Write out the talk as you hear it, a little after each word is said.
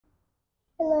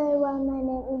Hello everyone, my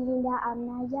name is Linda. I'm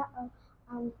 9 years old.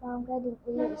 I'm from Garden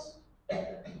English.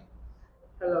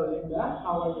 Hello Linda,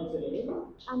 how are you today?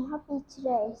 I'm happy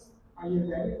today. Are you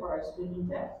ready for our speaking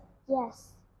test?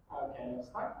 Yes. Okay, let's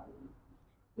start.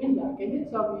 Linda, can you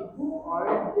tell me who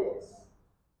are this?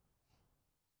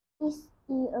 Is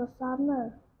he a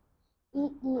farmer? Is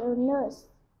he a nurse?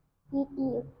 Is he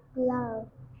a clown?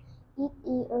 Is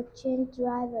he a train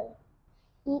driver?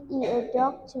 Is he a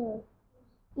doctor?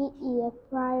 Is he a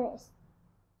pirate?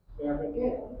 Very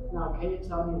good. Now can you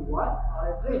tell me what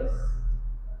are this?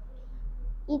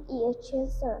 Is he a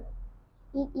chaser?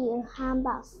 Is he a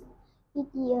handbag? Is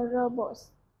he a robot?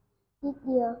 Is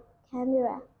he a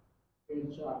camera?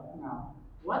 Good job. Now,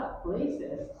 what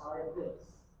places are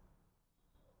this?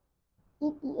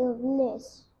 Is he a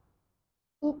village?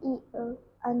 Is he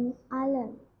an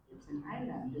island? It's an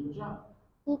island. Good job.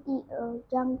 Is he a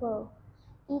jungle?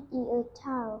 Is he a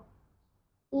town?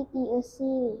 Is he a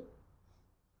city?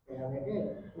 Very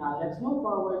good. Now let's move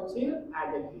forward to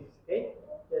adjectives. Okay?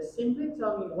 Just simply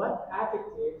tell me what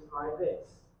adjectives are this?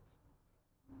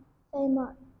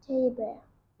 Famous, terrible.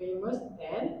 Famous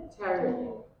and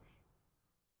terrible.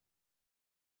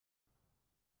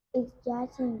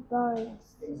 Exciting, boring.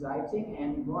 Exciting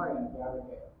and boring. Very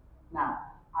good. Now,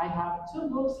 I have two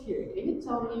books here. Can you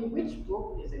tell me which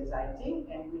book is exciting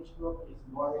and which book is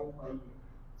boring for you?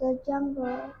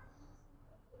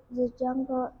 The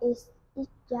jungle is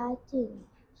exciting.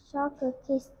 Soccer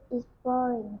kids is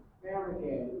boring. Very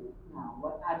good. Now,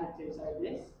 what adjectives are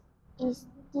this? It's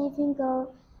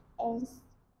difficult and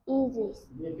easy.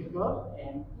 Difficult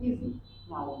and easy.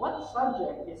 Now, what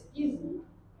subject is easy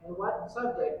and what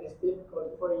subject is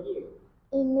difficult for you?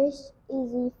 English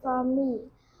easy for me.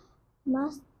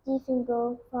 Math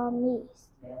difficult for me.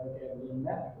 Very good,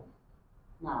 Linda.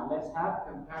 Now, let's have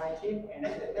comparative and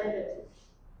superlative.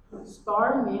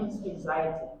 Star means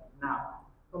exciting. Now,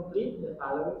 complete the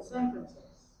following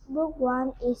sentences. Book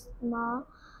 1 is more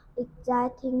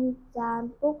exciting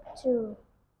than book 2.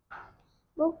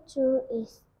 Book 2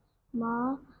 is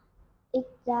more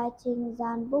exciting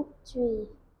than book 3.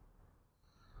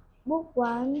 Book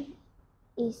 1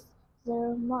 is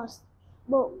the most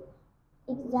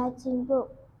exciting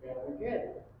book. Very good.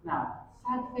 Now,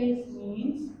 sad face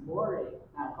means boring.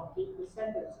 Now, complete the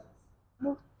sentences.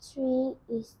 Book 3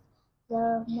 is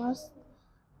the most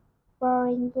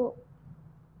boring book.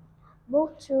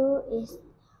 Book 2 is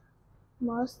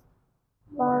most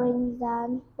boring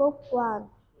than book 1.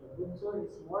 Book 2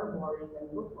 is more boring than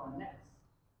book 1. Next.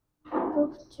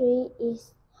 Book 3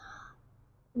 is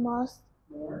most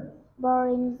More.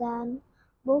 boring than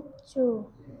book 2.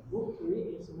 Book 3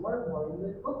 is more boring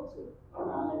than book 2.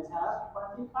 Now let's have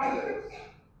quantifiers.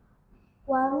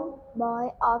 One boy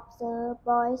of the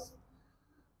boys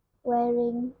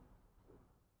wearing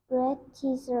red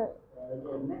t-shirt. Very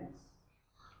good. Next.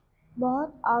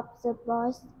 Both of the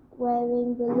boys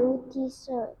wearing blue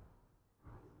t-shirt.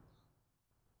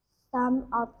 Some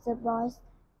of the boys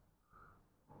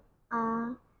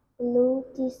are blue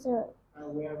t-shirt. Are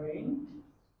wearing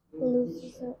Blue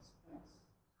t-shirts. Next.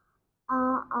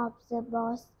 All of the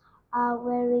boys are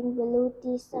wearing blue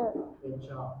t-shirt. Good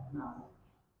job. Now.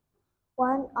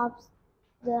 One of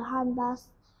the handbags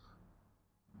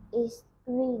is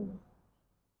green.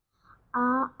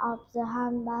 All of the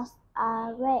handbags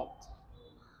are red.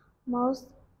 Most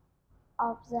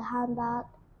of the handbags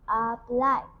are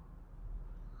black.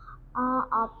 All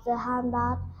of the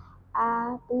handbags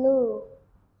are blue.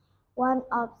 One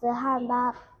of the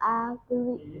handbags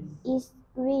is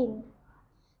green.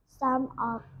 Some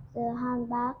of the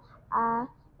handbags are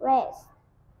red.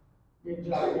 Good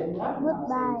job, Linda.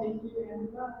 Goodbye. Thank you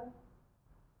and bye.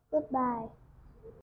 Goodbye.